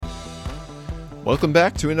Welcome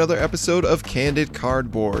back to another episode of Candid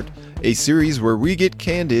Cardboard, a series where we get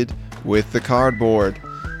candid with the cardboard.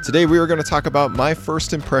 Today we are going to talk about my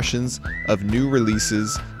first impressions of new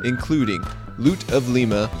releases, including Loot of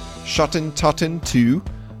Lima, Schotten Totten 2,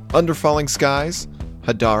 Under Falling Skies,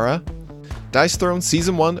 Hadara, Dice Throne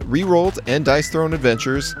Season 1 Rerolled and Dice Throne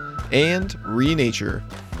Adventures, and Renature.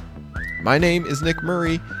 My name is Nick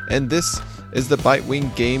Murray, and this is the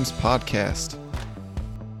Bitewing Games Podcast.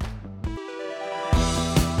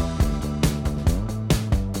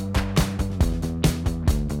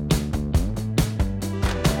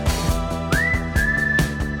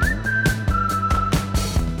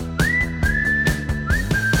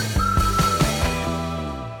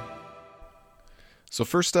 So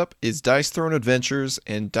first up is Dice Throne Adventures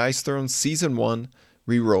and Dice Throne Season 1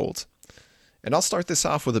 Rerolled. And I'll start this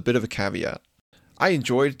off with a bit of a caveat. I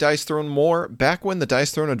enjoyed Dice Throne more back when the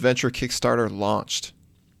Dice Throne Adventure Kickstarter launched.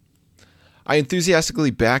 I enthusiastically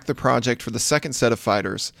backed the project for the second set of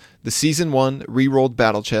fighters, the Season 1 Rerolled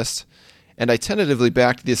Battle Chest, and I tentatively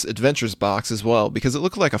backed this Adventures box as well because it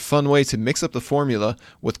looked like a fun way to mix up the formula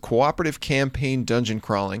with cooperative campaign dungeon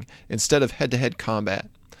crawling instead of head-to-head combat.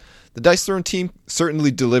 The Dice Throne team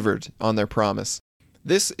certainly delivered on their promise.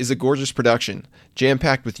 This is a gorgeous production,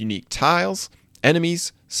 jam-packed with unique tiles,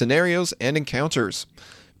 enemies, scenarios, and encounters.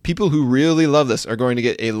 People who really love this are going to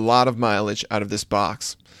get a lot of mileage out of this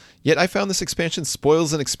box. Yet I found this expansion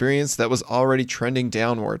spoils an experience that was already trending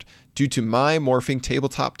downward due to my morphing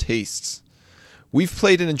tabletop tastes. We've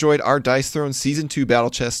played and enjoyed our Dice Throne Season 2 Battle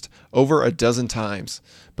Chest over a dozen times,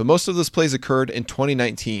 but most of those plays occurred in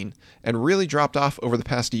 2019 and really dropped off over the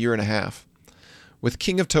past year and a half. With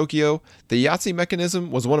King of Tokyo, the Yahtzee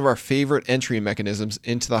mechanism was one of our favorite entry mechanisms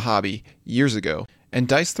into the hobby years ago, and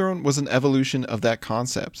Dice Throne was an evolution of that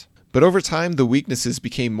concept. But over time, the weaknesses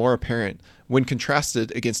became more apparent when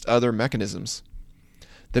contrasted against other mechanisms.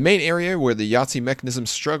 The main area where the Yahtzee mechanism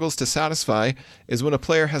struggles to satisfy is when a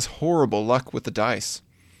player has horrible luck with the dice.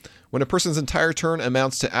 When a person's entire turn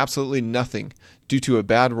amounts to absolutely nothing due to a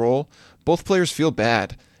bad roll, both players feel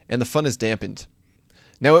bad, and the fun is dampened.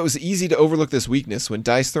 Now, it was easy to overlook this weakness when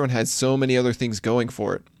Dice Throne had so many other things going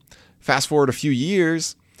for it. Fast forward a few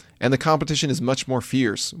years, and the competition is much more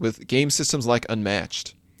fierce, with game systems like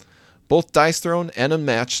Unmatched. Both Dice Throne and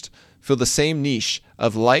Unmatched fill the same niche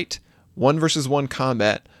of light, 1-versus-1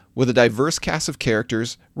 combat with a diverse cast of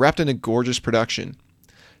characters wrapped in a gorgeous production.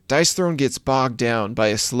 Dice Throne gets bogged down by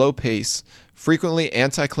a slow pace, frequently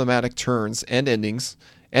anticlimactic turns and endings,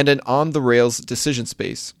 and an on-the-rails decision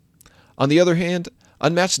space. On the other hand,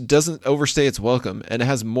 Unmatched doesn't overstay its welcome, and it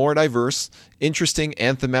has more diverse, interesting,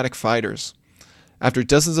 and thematic fighters. After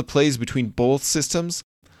dozens of plays between both systems,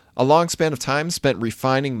 a long span of time spent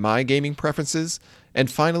refining my gaming preferences,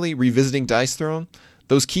 and finally revisiting Dice Throne,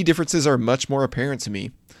 those key differences are much more apparent to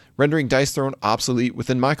me, rendering Dice Throne obsolete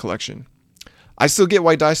within my collection. I still get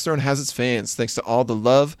why Dice Throne has its fans thanks to all the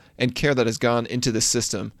love and care that has gone into this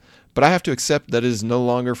system, but I have to accept that it is no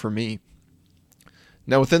longer for me.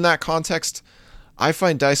 Now, within that context, I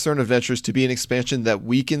find Dice Throne Adventures to be an expansion that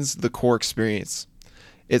weakens the core experience.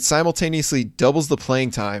 It simultaneously doubles the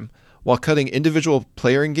playing time while cutting individual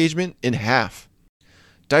player engagement in half.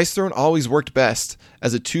 Dice Throne always worked best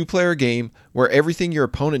as a two-player game where everything your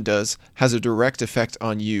opponent does has a direct effect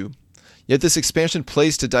on you. Yet this expansion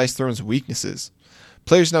plays to Dice Throne's weaknesses.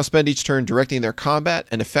 Players now spend each turn directing their combat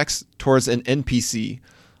and effects towards an NPC,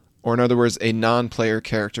 or in other words, a non-player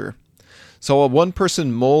character. So while one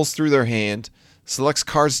person mulls through their hand, selects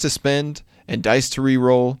cards to spend and dice to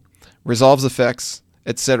reroll, resolves effects,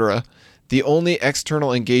 etc., the only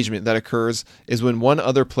external engagement that occurs is when one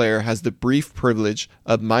other player has the brief privilege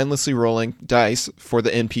of mindlessly rolling dice for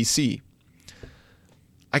the NPC.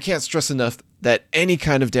 I can't stress enough that any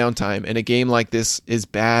kind of downtime in a game like this is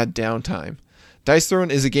bad downtime. Dice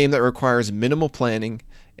Throne is a game that requires minimal planning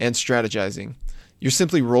and strategizing. You're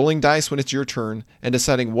simply rolling dice when it's your turn and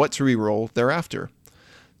deciding what to reroll thereafter.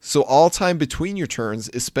 So all time between your turns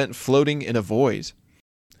is spent floating in a void.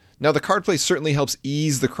 Now, the card play certainly helps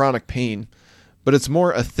ease the chronic pain, but it's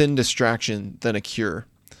more a thin distraction than a cure.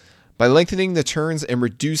 By lengthening the turns and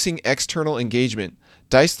reducing external engagement,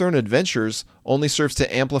 Dice Throne Adventures only serves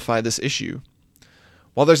to amplify this issue.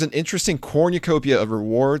 While there's an interesting cornucopia of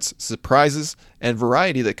rewards, surprises, and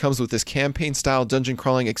variety that comes with this campaign-style dungeon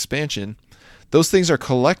crawling expansion, those things are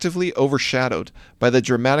collectively overshadowed by the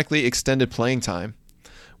dramatically extended playing time.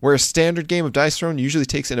 Where a standard game of Dice Throne usually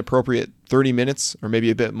takes an appropriate 30 minutes or maybe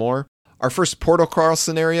a bit more, our first portal crawl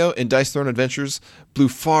scenario in Dice Throne Adventures blew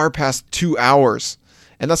far past 2 hours,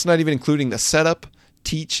 and that's not even including the setup,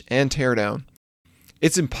 teach, and teardown.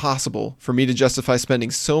 It's impossible for me to justify spending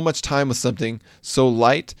so much time with something so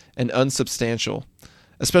light and unsubstantial,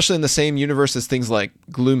 especially in the same universe as things like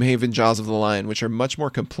Gloomhaven, Jaws of the Lion, which are much more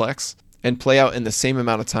complex and play out in the same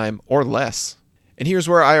amount of time or less. And here's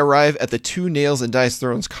where I arrive at the two nails in Dice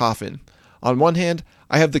Throne's coffin. On one hand,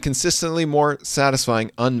 I have the consistently more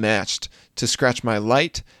satisfying Unmatched to scratch my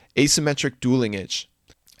light, asymmetric dueling itch.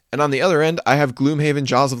 And on the other end, I have Gloomhaven,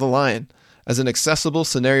 Jaws of the Lion as an accessible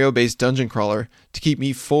scenario-based dungeon crawler to keep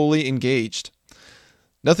me fully engaged.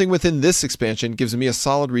 Nothing within this expansion gives me a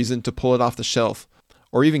solid reason to pull it off the shelf,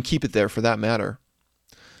 or even keep it there for that matter.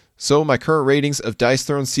 So my current ratings of Dice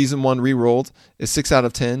Throne Season 1 Rerolled is 6 out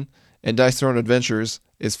of 10, and Dice Throne Adventures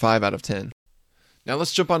is 5 out of 10. Now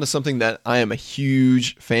let's jump on to something that I am a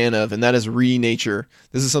huge fan of, and that is Renature.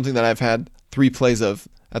 This is something that I've had 3 plays of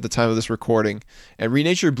at the time of this recording, and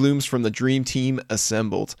Renature blooms from the Dream Team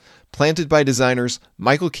Assembled, planted by designers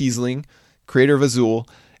Michael Kiesling, creator of Azul,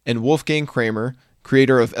 and Wolfgang Kramer,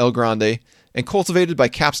 creator of El Grande, and cultivated by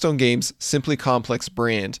Capstone Games' Simply Complex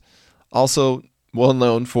brand, also well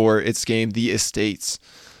known for its game The Estates.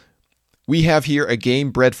 We have here a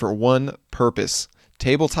game bred for one purpose: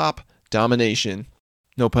 tabletop domination.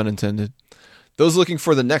 No pun intended. Those looking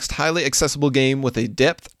for the next highly accessible game with a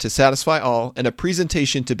depth to satisfy all and a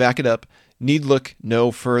presentation to back it up need look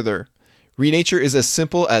no further. Renature is as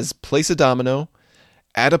simple as place a domino,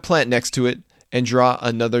 add a plant next to it, and draw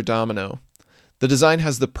another domino. The design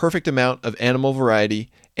has the perfect amount of animal variety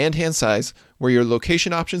and hand size where your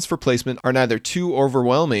location options for placement are neither too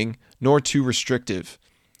overwhelming nor too restrictive.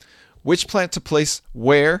 Which plant to place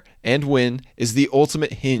where and when is the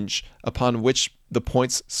ultimate hinge upon which the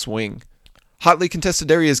points swing. Hotly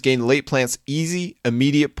contested areas gain late plants easy,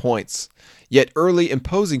 immediate points, yet early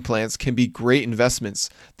imposing plants can be great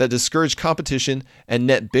investments that discourage competition and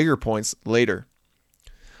net bigger points later.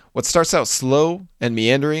 What starts out slow and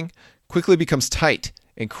meandering quickly becomes tight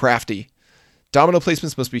and crafty. Domino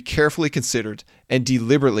placements must be carefully considered and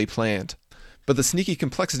deliberately planned. But the sneaky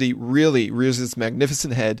complexity really rears its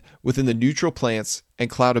magnificent head within the neutral plants and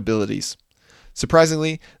cloud abilities.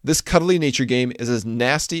 Surprisingly, this cuddly nature game is as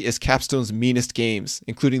nasty as Capstone's meanest games,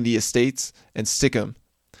 including The Estates and Stickum.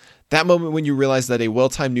 That moment when you realize that a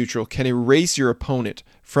well-timed neutral can erase your opponent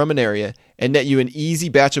from an area and net you an easy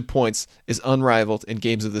batch of points is unrivaled in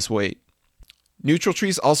games of this weight. Neutral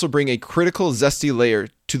trees also bring a critical zesty layer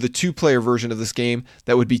to the 2-player version of this game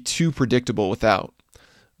that would be too predictable without.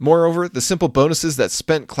 Moreover, the simple bonuses that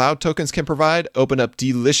spent cloud tokens can provide open up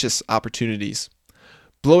delicious opportunities.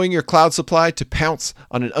 Blowing your cloud supply to pounce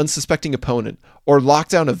on an unsuspecting opponent or lock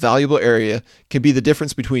down a valuable area can be the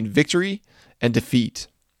difference between victory and defeat.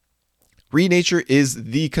 Renature is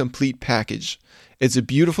the complete package. It's a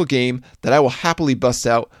beautiful game that I will happily bust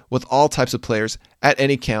out with all types of players at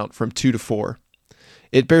any count from 2 to 4.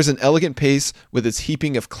 It bears an elegant pace with its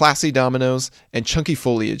heaping of classy dominoes and chunky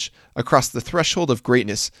foliage across the threshold of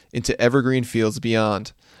greatness into evergreen fields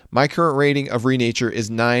beyond. My current rating of Renature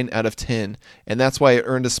is 9 out of 10, and that's why it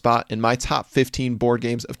earned a spot in my top 15 board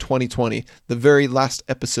games of 2020, the very last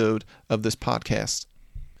episode of this podcast.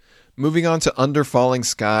 Moving on to Under Falling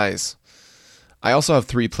Skies. I also have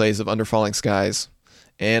 3 plays of Under Falling Skies,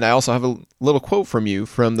 and I also have a little quote from you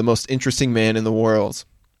from the most interesting man in the world.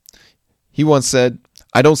 He once said,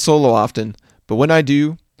 "I don't solo often, but when I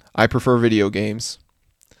do, I prefer video games."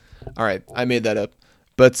 All right, I made that up.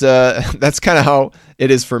 But that's kind of how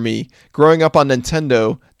it is for me. Growing up on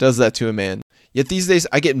Nintendo does that to a man. Yet these days,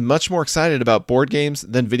 I get much more excited about board games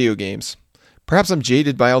than video games. Perhaps I'm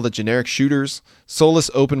jaded by all the generic shooters,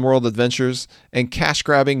 soulless open-world adventures, and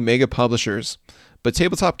cash-grabbing mega publishers. But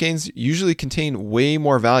tabletop games usually contain way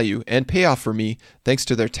more value and payoff for me thanks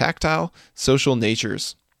to their tactile, social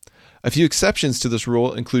natures. A few exceptions to this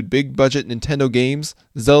rule include big-budget Nintendo games,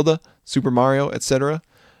 Zelda, Super Mario, etc.,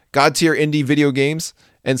 god-tier indie video games,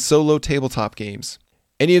 and solo tabletop games.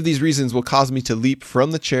 Any of these reasons will cause me to leap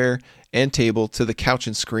from the chair and table to the couch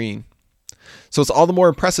and screen. So it's all the more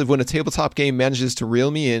impressive when a tabletop game manages to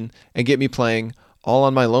reel me in and get me playing all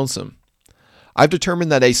on my lonesome. I've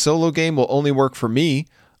determined that a solo game will only work for me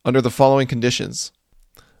under the following conditions.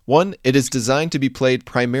 1, it is designed to be played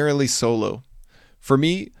primarily solo. For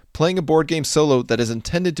me, playing a board game solo that is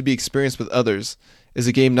intended to be experienced with others is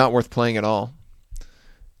a game not worth playing at all.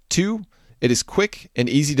 2, it is quick and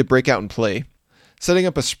easy to break out and play. Setting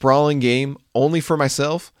up a sprawling game only for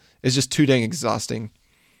myself is just too dang exhausting.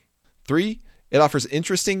 3, it offers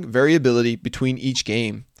interesting variability between each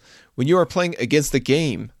game. When you are playing against the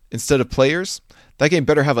game instead of players, that game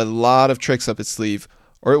better have a lot of tricks up its sleeve,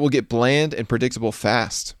 or it will get bland and predictable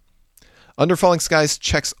fast. Under Falling Skies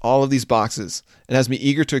checks all of these boxes and has me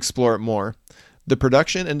eager to explore it more. The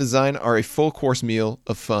production and design are a full course meal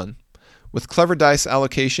of fun. With clever dice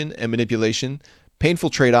allocation and manipulation, painful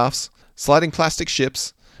trade-offs, sliding plastic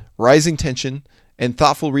ships, rising tension, and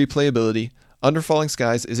thoughtful replayability, Under Falling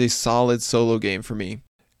Skies is a solid solo game for me.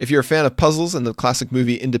 If you're a fan of puzzles and the classic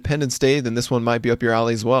movie Independence Day, then this one might be up your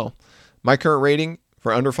alley as well. My current rating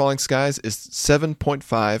for Under Falling Skies is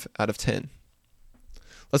 7.5 out of 10.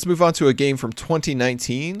 Let's move on to a game from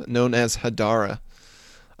 2019 known as Hadara.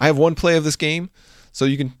 I have one play of this game, so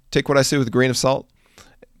you can take what I say with a grain of salt.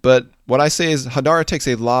 But what I say is Hadara takes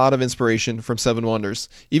a lot of inspiration from Seven Wonders,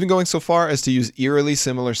 even going so far as to use eerily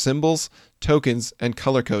similar symbols, tokens, and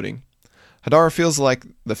color coding. Hadara feels like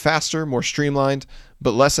the faster, more streamlined,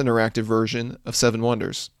 but less interactive version of Seven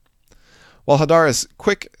Wonders. While Hadara is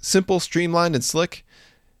quick, simple, streamlined, and slick,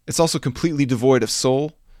 it's also completely devoid of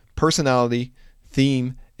soul, personality,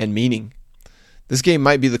 theme, and meaning. This game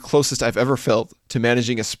might be the closest I've ever felt to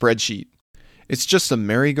managing a spreadsheet. It's just a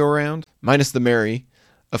merry-go-round, minus the merry,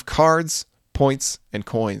 of cards, points, and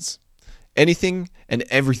coins. Anything and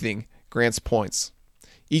everything grants points.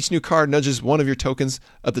 Each new card nudges one of your tokens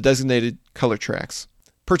up the designated color tracks.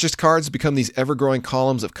 Purchased cards become these ever-growing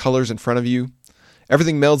columns of colors in front of you.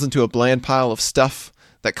 Everything melds into a bland pile of stuff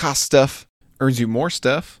that costs stuff, earns you more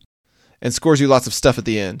stuff, and scores you lots of stuff at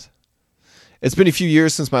the end. It's been a few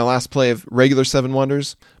years since my last play of regular Seven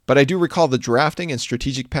Wonders, but I do recall the drafting and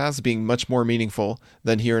strategic paths being much more meaningful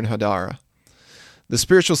than here in Hadara. The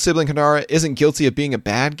spiritual sibling Hadara isn't guilty of being a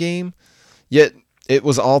bad game, yet it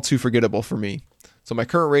was all too forgettable for me. So my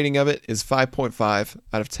current rating of it is 5.5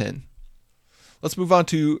 out of 10. Let's move on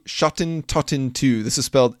to Schotten Totten 2. This is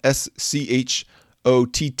spelled Schotten,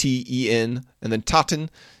 and then Totten,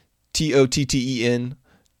 Totten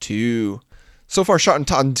 2. So far, Schotten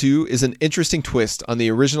Totten 2 is an interesting twist on the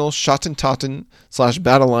original Schotten Totten /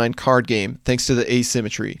 Battle Line card game thanks to the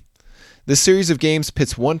asymmetry. This series of games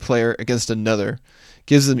pits one player against another,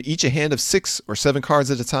 gives them each a hand of 6 or 7 cards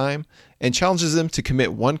at a time, and challenges them to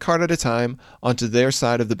commit one card at a time onto their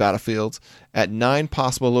side of the battlefield at 9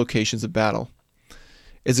 possible locations of battle.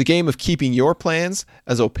 It's a game of keeping your plans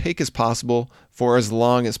as opaque as possible for as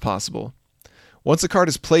long as possible. Once a card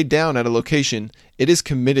is played down at a location, it is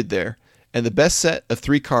committed there, and the best set of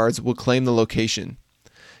 3 cards will claim the location.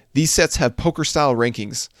 These sets have poker-style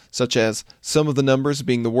rankings, such as sum of the numbers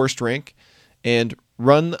being the worst rank, and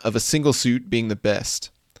run of a single suit being the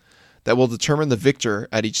best, that will determine the victor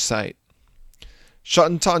at each site.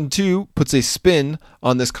 Schotten Totten 2 puts a spin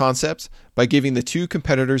on this concept by giving the 2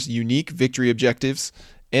 competitors unique victory objectives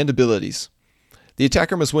and abilities. The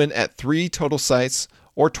attacker must win at 3 total sites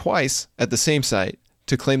or twice at the same site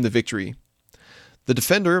to claim the victory. The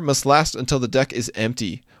defender must last until the deck is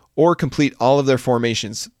empty or complete all of their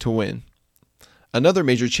formations to win. Another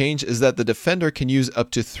major change is that the defender can use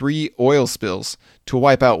up to 3 oil spills to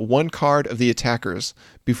wipe out 1 card of the attackers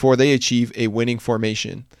before they achieve a winning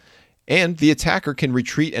formation. And the attacker can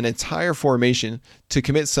retreat an entire formation to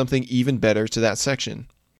commit something even better to that section.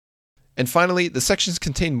 And finally, the sections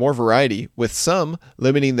contain more variety, with some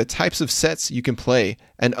limiting the types of sets you can play,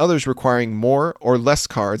 and others requiring more or less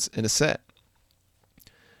cards in a set.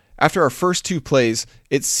 After our first 2 plays,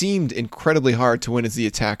 it seemed incredibly hard to win as the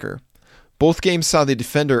attacker. Both games saw the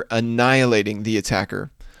defender annihilating the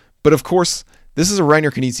attacker. But of course, this is a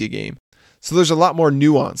Reiner Knizia game, so there's a lot more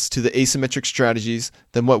nuance to the asymmetric strategies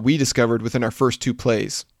than what we discovered within our first 2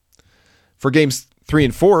 plays. For games 3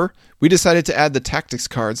 and 4, we decided to add the tactics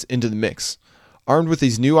cards into the mix. Armed with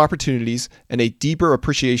these new opportunities and a deeper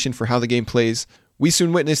appreciation for how the game plays, we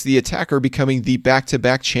soon witnessed the attacker becoming the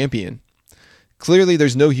back-to-back champion. Clearly,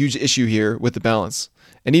 there's no huge issue here with the balance,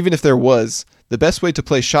 and even if there was, the best way to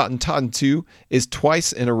play Schotten Totten 2 is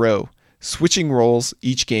twice in a row, switching roles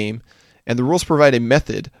each game, and the rules provide a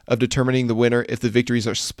method of determining the winner if the victories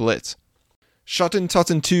are split. Schotten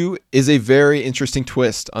Totten 2 is a very interesting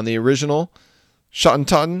twist on the original Schotten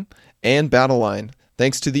Totten and Battle Line,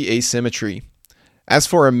 thanks to the asymmetry. As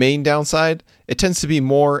for a main downside, it tends to be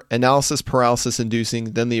more analysis paralysis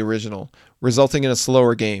inducing than the original, resulting in a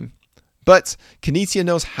slower game. But Knizia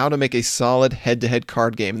knows how to make a solid head-to-head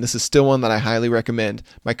card game, and this is still one that I highly recommend.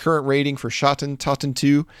 My current rating for Schotten Totten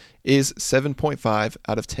 2 is 7.5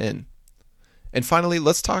 out of 10. And finally,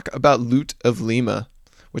 let's talk about Loot of Lima,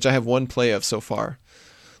 which I have one play of so far.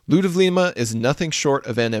 Loot of Lima is nothing short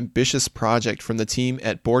of an ambitious project from the team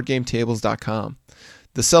at BoardGameTables.com.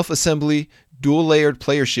 The self-assembly, dual-layered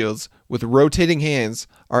player shields with rotating hands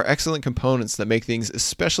are excellent components that make things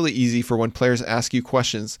especially easy for when players ask you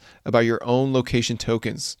questions about your own location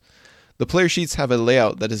tokens. The player sheets have a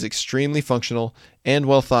layout that is extremely functional and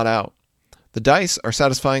well thought out. The dice are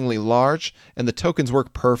satisfyingly large, and the tokens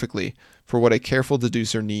work perfectly for what a careful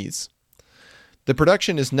deducer needs. The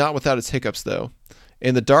production is not without its hiccups, though.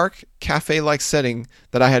 In the dark, cafe-like setting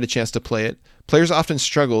that I had a chance to play it, players often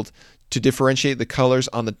struggled to differentiate the colors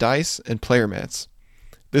on the dice and player mats.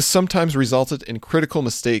 This sometimes resulted in critical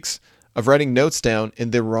mistakes of writing notes down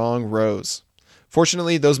in the wrong rows.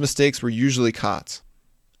 Fortunately, those mistakes were usually caught.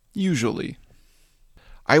 Usually.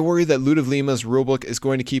 I worry that Loot of Lima's rulebook is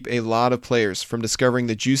going to keep a lot of players from discovering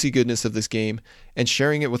the juicy goodness of this game and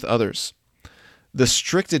sharing it with others. The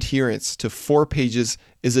strict adherence to 4 pages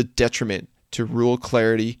is a detriment to rule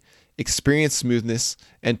clarity, experience smoothness,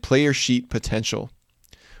 and player sheet potential.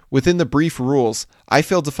 Within the brief rules, I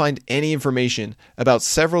failed to find any information about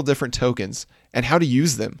several different tokens and how to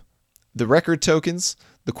use them. The record tokens,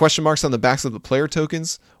 the question marks on the backs of the player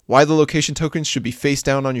tokens, why the location tokens should be face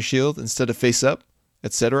down on your shield instead of face up,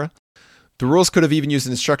 etc. The rules could have even used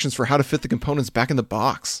instructions for how to fit the components back in the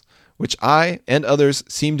box, which I and others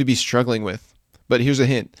seem to be struggling with. But here's a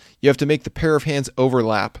hint, you have to make the pair of hands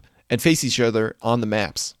overlap and face each other on the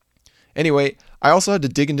maps. Anyway, I also had to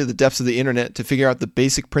dig into the depths of the internet to figure out the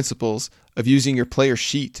basic principles of using your player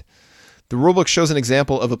sheet. The rulebook shows an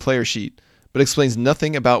example of a player sheet, but explains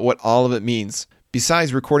nothing about what all of it means,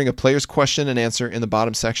 besides recording a player's question and answer in the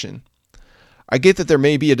bottom section. I get that there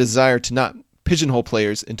may be a desire to not pigeonhole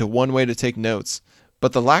players into one way to take notes,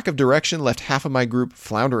 but the lack of direction left half of my group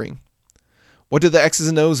floundering. What do the X's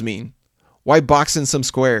and O's mean? Why box in some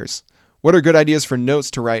squares? What are good ideas for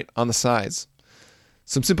notes to write on the sides?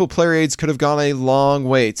 Some simple player aids could have gone a long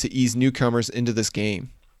way to ease newcomers into this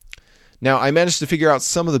game. Now, I managed to figure out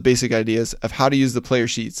some of the basic ideas of how to use the player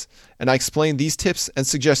sheets, and I explained these tips and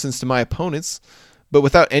suggestions to my opponents, but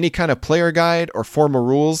without any kind of player guide or formal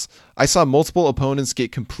rules, I saw multiple opponents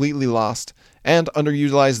get completely lost and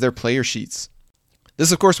underutilize their player sheets.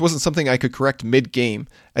 This, of course, wasn't something I could correct mid-game,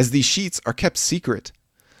 as these sheets are kept secret,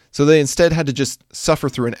 so they instead had to just suffer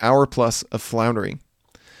through an hour plus of floundering.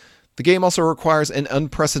 The game also requires an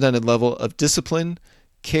unprecedented level of discipline,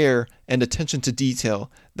 care, and attention to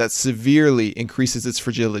detail that severely increases its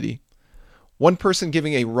fragility. One person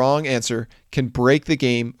giving a wrong answer can break the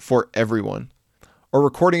game for everyone, or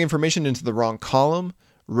recording information into the wrong column,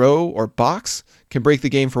 row, or box can break the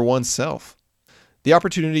game for oneself. The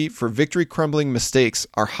opportunity for victory-crumbling mistakes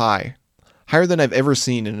are high, higher than I've ever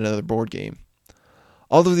seen in another board game.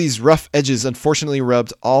 All of these rough edges unfortunately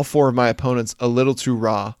rubbed all 4 of my opponents a little too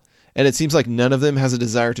raw, and it seems like none of them has a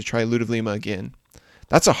desire to try Loot of Lima again.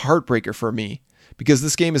 That's a heartbreaker for me, because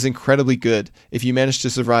this game is incredibly good if you manage to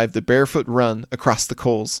survive the barefoot run across the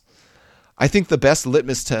coals. I think the best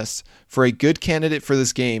litmus test for a good candidate for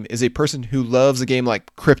this game is a person who loves a game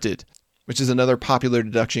like Cryptid, which is another popular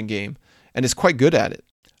deduction game, and is quite good at it.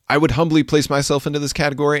 I would humbly place myself into this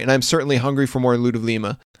category, and I'm certainly hungry for more Loot of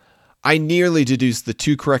Lima. I nearly deduced the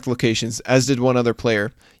 2 correct locations, as did one other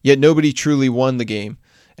player, yet nobody truly won the game,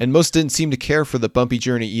 and most didn't seem to care for the bumpy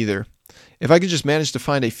journey either. If I could just manage to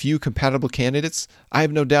find a few compatible candidates, I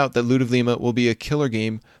have no doubt that Loot of Lima will be a killer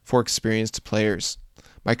game for experienced players.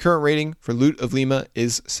 My current rating for Loot of Lima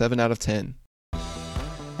is 7 out of 10.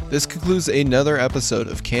 This concludes another episode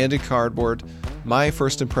of Candid Cardboard, my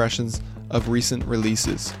first impressions of recent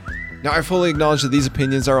releases. Now, I fully acknowledge that these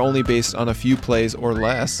opinions are only based on a few plays or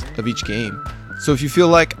less of each game. So if you feel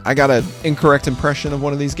like I got an incorrect impression of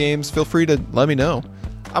one of these games, feel free to let me know.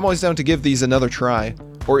 I'm always down to give these another try,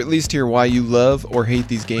 or at least hear why you love or hate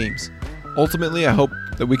these games. Ultimately, I hope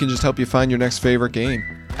that we can just help you find your next favorite game.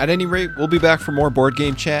 At any rate, we'll be back for more board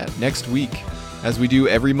game chat next week, as we do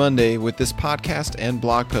every Monday with this podcast and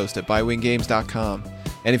blog post at bywinggames.com.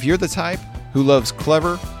 And if you're the type who loves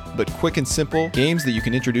clever but quick and simple games that you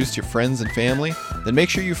can introduce to your friends and family, then make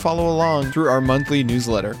sure you follow along through our monthly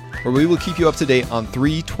newsletter, where we will keep you up to date on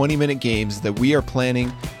 3 20-minute games that we are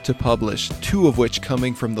planning to publish, 2 of which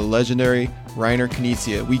coming from the legendary Reiner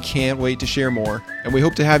Knizia. We can't wait to share more, and we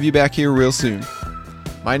hope to have you back here real soon.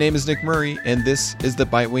 My name is Nick Murray, and this is the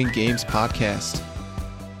Bitewing Games Podcast.